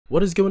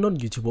What is going on,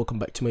 YouTube? Welcome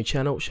back to my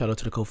channel. Shout out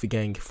to the Kofi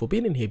gang for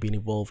being in here, being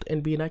involved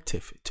and being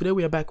active. Today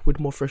we are back with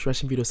more fresh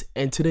reaction videos,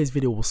 and today's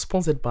video was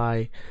sponsored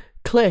by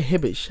Claire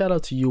Hibbett. Shout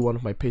out to you, one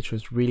of my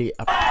patrons. Really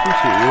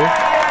appreciate you.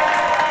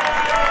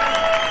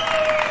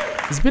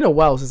 It's been a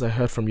while since I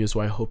heard from you, so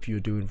I hope you're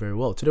doing very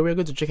well. Today we are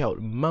going to check out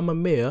Mamma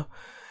Mia,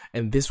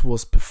 and this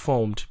was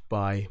performed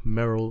by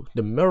Merrell,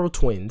 the Merrell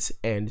twins,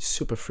 and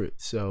Superfruit.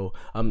 So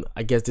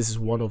I guess this is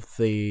one of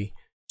the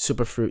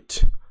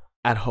Superfruit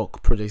ad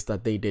hoc projects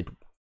that they did.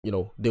 You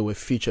know, they were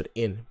featured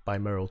in by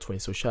Merrell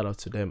twins, so shout out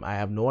to them. I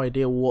have no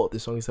idea what the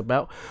song is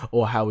about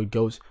or how it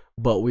goes,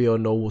 but we all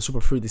know what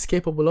Superfruit is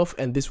capable of,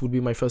 and this would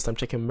be my first time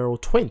checking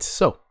Merrell twins,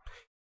 so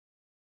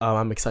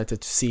I'm excited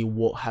to see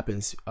what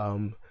happens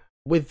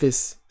with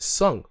this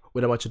song.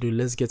 Without much ado,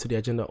 let's get to the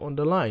agenda on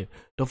the line.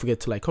 Don't forget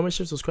to like, comment,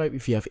 share, subscribe.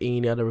 If you have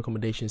any other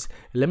recommendations,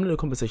 let me know in the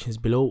comment sections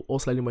below, or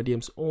slide in my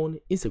DMs on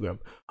Instagram.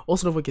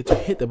 Also, don't forget to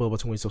hit the bell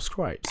button when you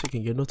subscribe so you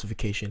can get a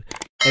notification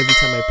every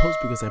time I post,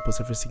 because I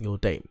post every single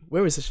day.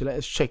 Where is it?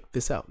 Let's check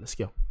this out. Let's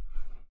go.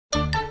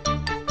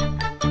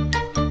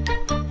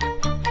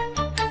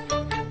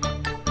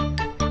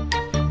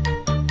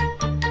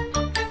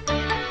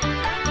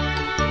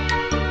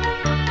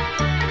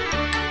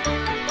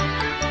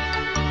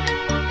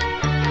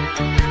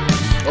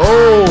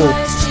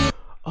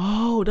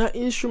 Oh, that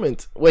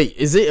instrument. Wait,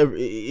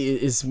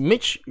 is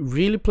Mitch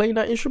really playing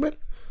that instrument?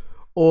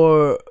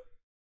 Or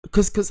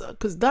cause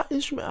that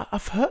instrument,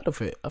 I've heard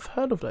of it. I've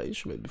heard of that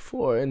instrument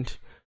before, and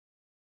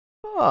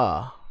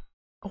I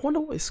wonder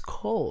what it's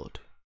called.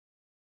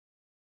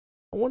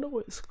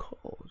 It's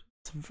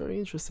very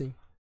interesting.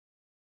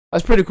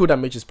 That's pretty cool that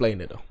Mitch is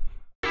playing it though.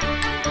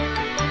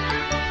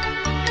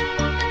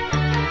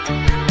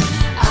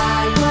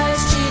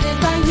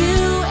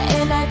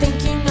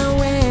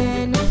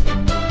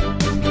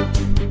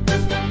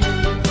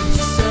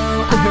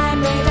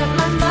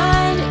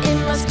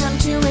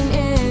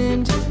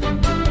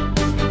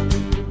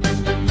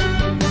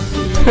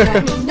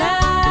 Got me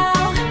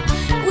now.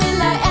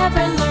 Will I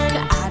ever learn?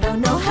 I don't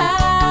know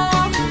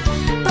how,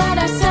 but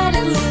I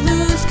suddenly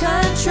lose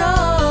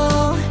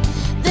control.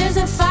 There's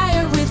a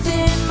fire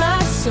within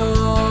my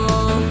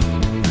soul.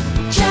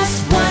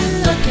 Just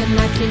one look and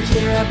I can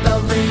hear a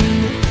bell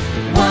ring.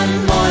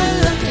 One more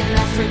look and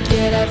I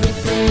forget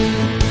everything.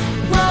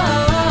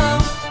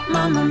 Whoa,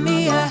 Mamma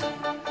Mia,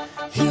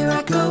 here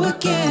I go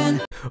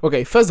again.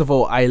 Okay, first of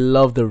all, I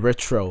love the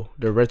retro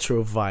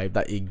vibe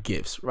that it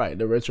gives. Right,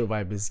 the retro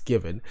vibe is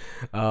given.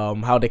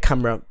 How the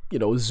camera, you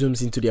know,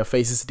 zooms into their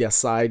faces, their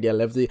side, their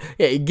left. Yeah,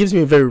 it gives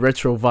me a very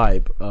retro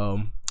vibe.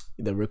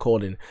 The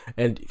recording.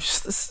 And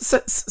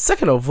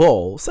second of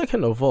all,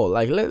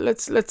 like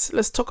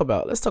let's talk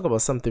about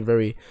something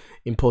very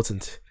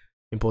important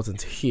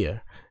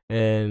here.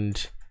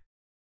 And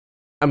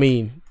I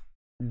mean,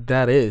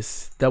 that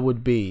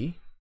would be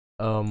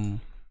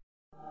something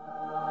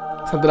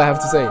I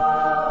have to say.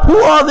 Who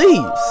are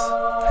these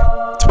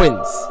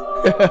twins?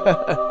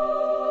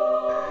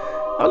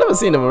 I've never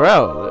seen them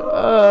around.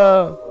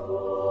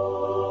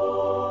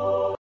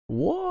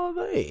 What are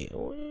they?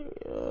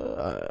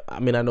 I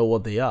mean, I know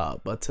what they are,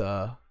 but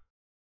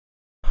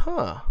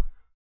what,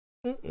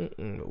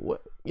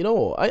 you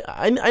know,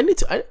 I need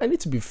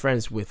to be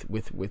friends with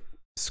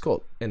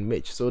Scott and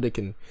Mitch so they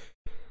can,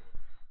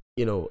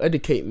 you know,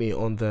 educate me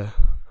on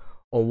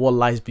what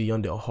lies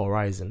beyond the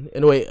horizon.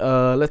 Anyway,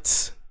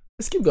 let's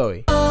keep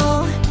going.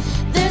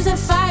 There's a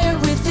fire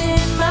within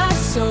my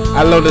soul.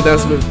 I love the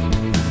dance move.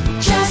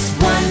 Just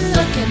one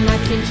look and I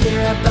can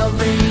hear a bell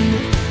ring.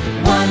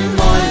 One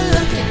more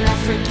look and I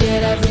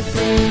forget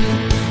everything.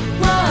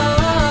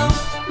 Whoa,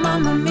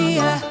 Mamma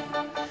Mia,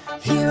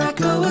 here I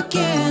go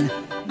again.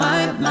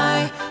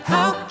 My,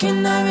 how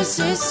can I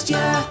resist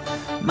ya?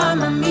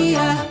 Mamma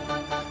Mia,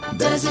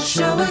 does it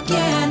show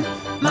again?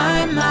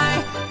 My,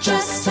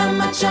 just how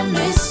much I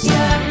miss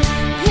ya.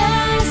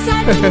 Yes,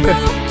 I've been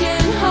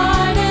broken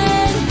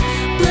hearted,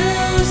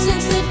 blue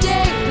since the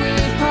day we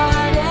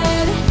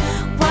parted.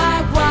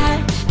 Why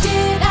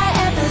did I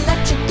ever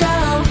let you go?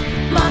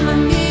 Mamma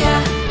Mia,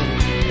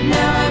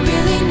 now I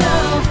really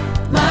know.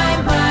 My,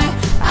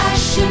 I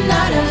should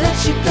not have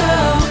let you go.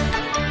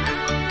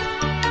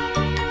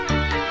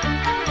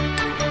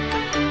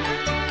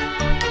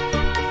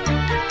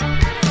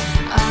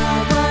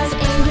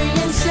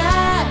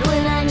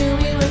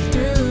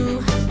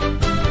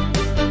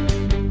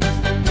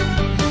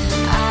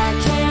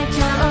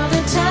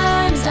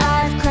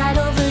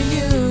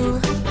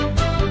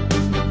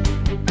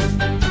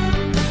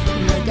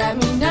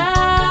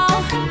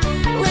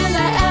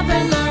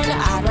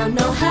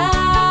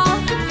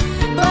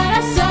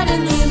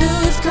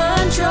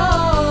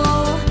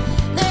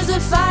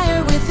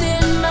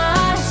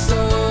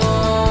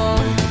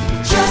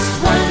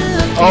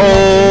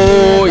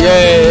 Oh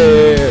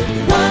yeah.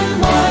 One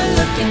more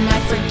look and I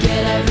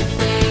forget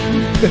everything.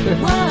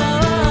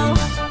 Whoa,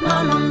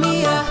 Mamma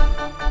Mia,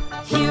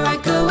 here I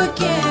go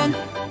again.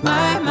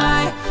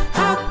 My,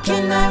 how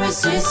can I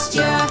resist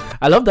ya?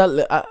 I love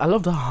that. I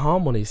love the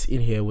harmonies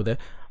in here with the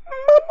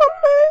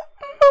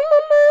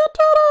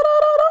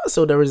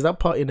So there is that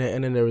part in there,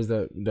 and then there is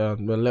the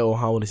little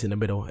harmonies in the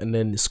middle, and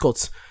then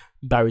Scott's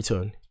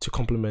baritone to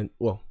complement,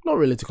 well, not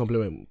really to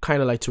complement,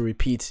 kind of like to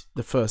repeat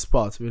the first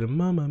part with a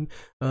mama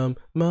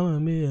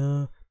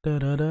mia, da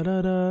da da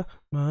da da,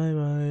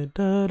 my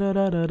da da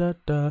da da da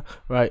da,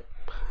 right?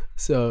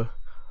 So,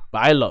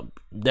 but I love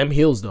them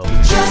heels though.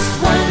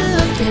 Just one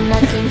look and I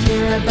can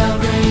hear a bell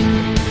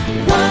ring.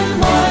 One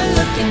more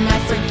look and I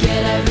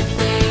forget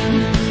everything.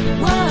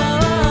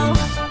 Whoa,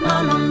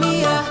 Mamma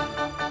Mia,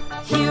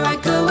 here I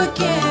go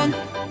again.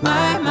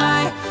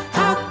 My,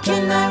 how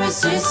can I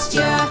resist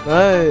ya?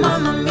 Nice.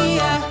 Mamma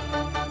Mia,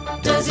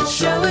 does it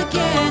show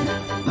again?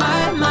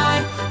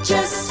 My,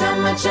 just how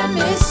much I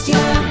missed ya.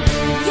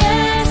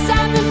 Yes,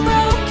 I've been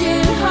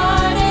broken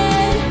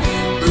hearted,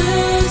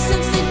 blue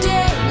since the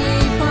day we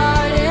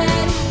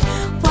parted.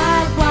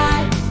 Why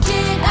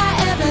did I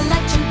ever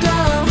let you go?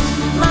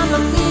 Mamma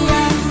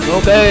Mia,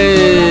 Okay.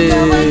 here I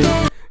go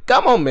again.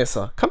 Come on,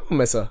 Missa.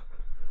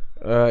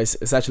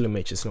 It's actually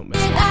Mitch. It's not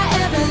Missa. Did I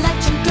ever let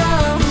you go?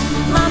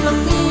 Mamma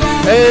Mia,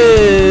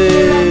 Hey.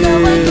 here I go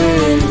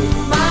again.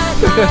 My,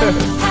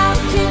 how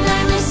can I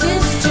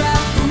resist ya?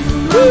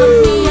 Mamma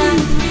Mia,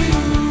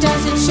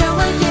 does it show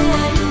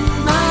again?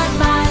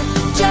 My,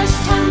 just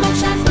how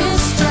much I've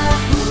missed ya.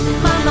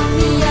 Mamma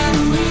Mia,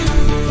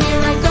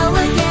 here I go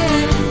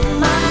again.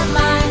 My,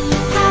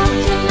 how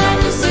can I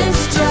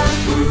resist ya?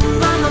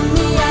 Mamma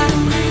Mia,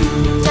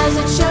 does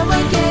it show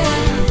again?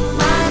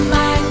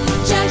 My,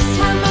 just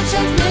how much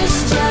I've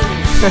missed ya.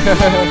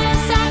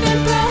 Yes, I've been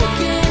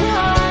broken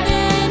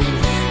hearted,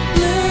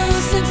 blue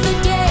since the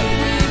day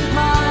we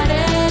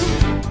parted.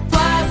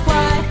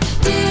 Why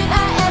did I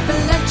ever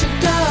let you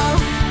go?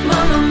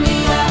 Mamma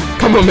Mia,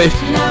 Come on, Mitch.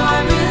 now I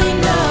really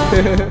know.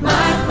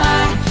 My,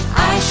 I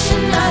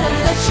should not have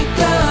let you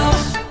go.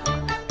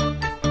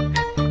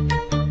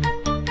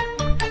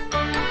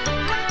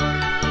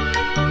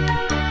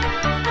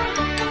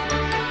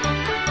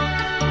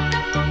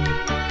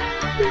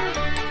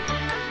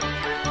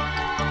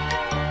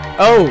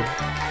 Oh.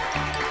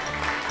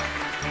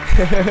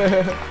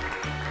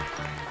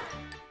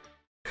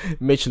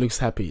 Mitch looks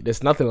happy.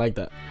 There's nothing like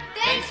that.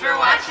 Thanks for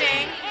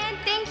watching! And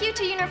thank you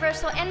to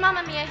Universal and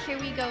Mamma Mia Here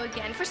We Go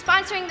Again for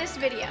sponsoring this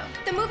video.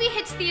 The movie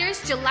hits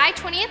theaters July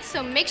 20th,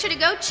 so make sure to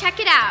go check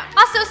it out.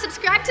 Also,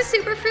 subscribe to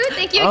Superfruit.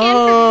 Thank you again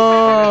for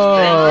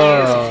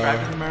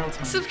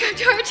subscribe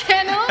to our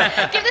channel.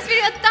 Give this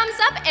video a thumbs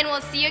up, and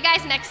we'll see you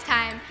guys next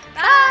time.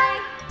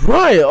 Bye!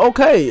 Right,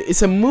 okay,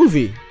 it's a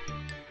movie.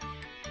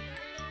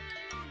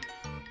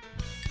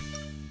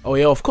 Oh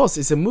yeah, of course,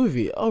 it's a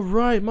movie.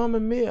 Alright, Mamma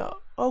Mia.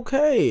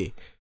 Okay.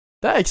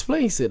 That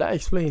explains it.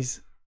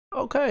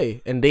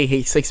 Okay. And they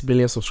hate 6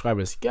 billion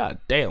subscribers. God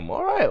damn.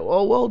 Alright,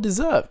 well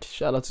deserved.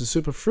 Shout out to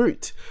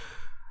Superfruit.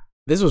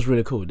 This was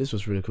really cool.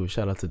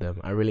 Shout out to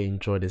them. I really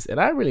enjoyed this. And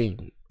I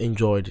really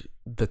enjoyed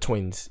the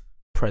twins'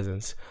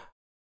 presence.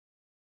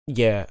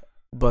 Yeah.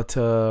 But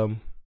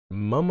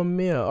Mamma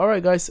Mia.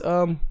 Alright guys,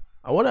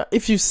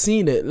 if you've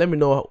seen it, let me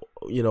know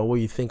what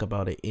you think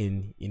about it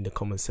in the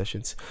comment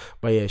sections.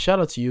 But yeah, shout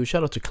out to you,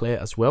 shout out to Claire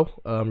as well.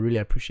 Really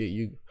appreciate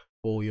you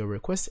for your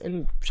requests,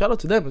 and shout out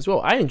to them as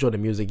well. I enjoy the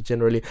music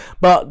generally,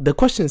 but the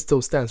question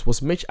still stands: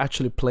 was Mitch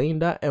actually playing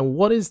that, and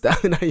what is that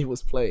that he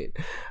was playing?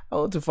 I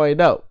want to find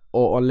out.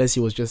 Or unless he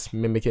was just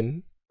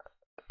mimicking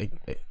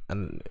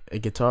a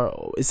guitar.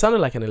 It sounded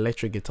like an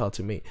electric guitar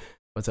to me.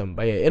 But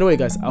yeah, anyway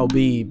guys, I'll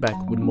be back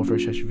with more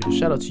fresh videos.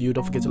 Shout out to you.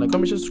 Don't forget to like,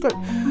 comment, share, subscribe.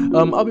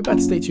 I'll be back.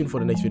 Stay tuned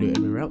for the next video,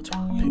 and we're out.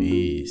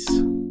 Peace.